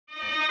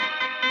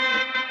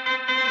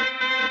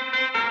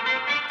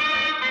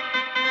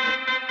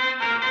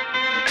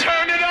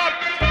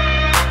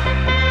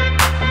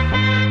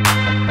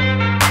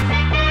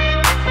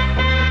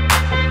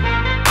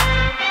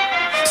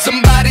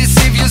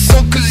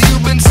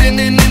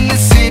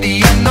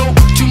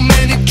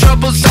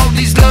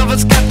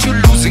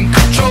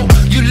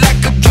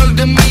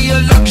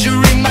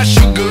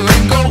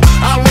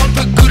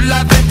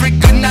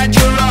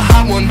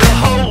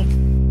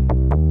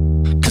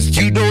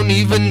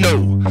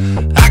even know.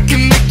 I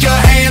can make your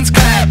hands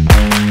clap.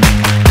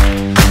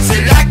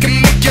 Said I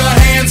can make your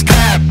hands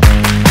clap.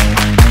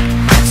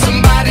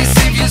 Somebody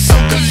save your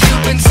soul, cause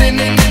you've been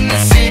sinning in the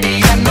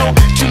city. I know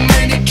too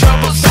many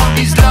troubles, all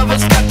these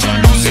lovers got you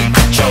losing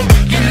control.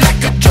 You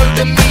like a drug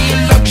to me,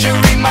 a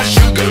luxury, my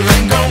sugar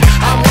and gold.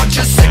 I want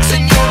your sex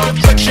and your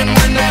affection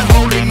when they're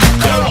holding you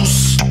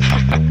close,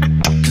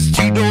 cause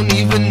you don't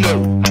even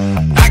know.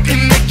 I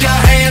can make your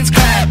hands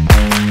clap.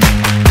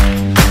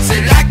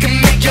 Said I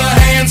can make your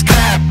hands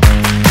clap.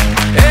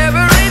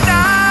 Every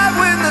night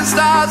when the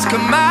stars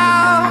come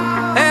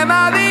out, am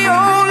I the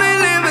only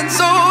living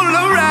soul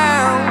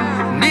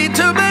around? Need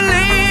to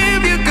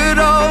believe you could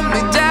hold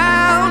me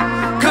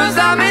down, cause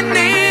I'm in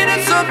need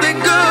of something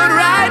good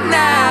right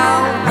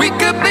now. We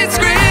could be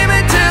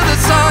screaming till the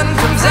sun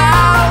comes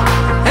out,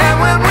 and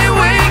when we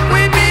wake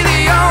we'd be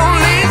the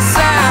only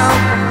sound.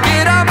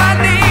 Get on my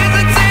knees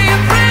and say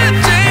your friend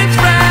James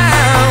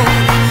Brown.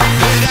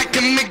 Said I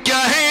can make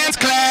your hands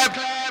clap.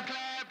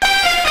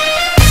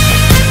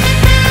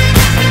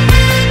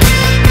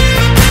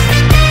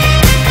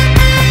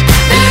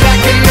 Said I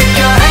can make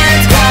your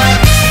hands clap.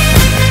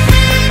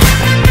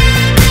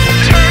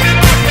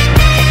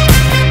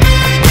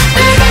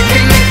 Said I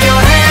can make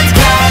your hands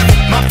clap.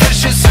 My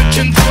flesh is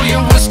searching for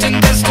your worst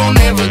and best, don't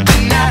ever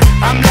deny.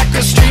 I'm like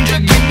a stranger,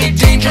 give me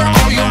danger,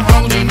 all you're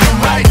wrong and you're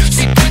right.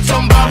 Secrets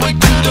on Broadway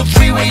to the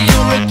freeway,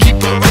 you're a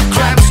keeper of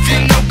crabs.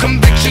 Feel no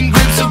conviction,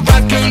 grapes of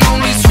wrath can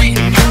only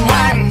sweeten your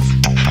wine,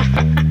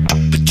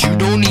 but you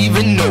don't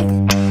even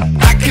know.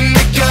 I can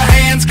make your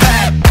hands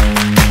clap.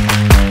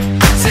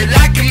 Said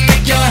I can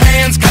make your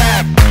hands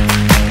clap.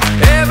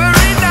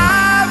 Every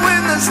night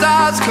when the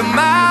stars come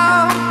out,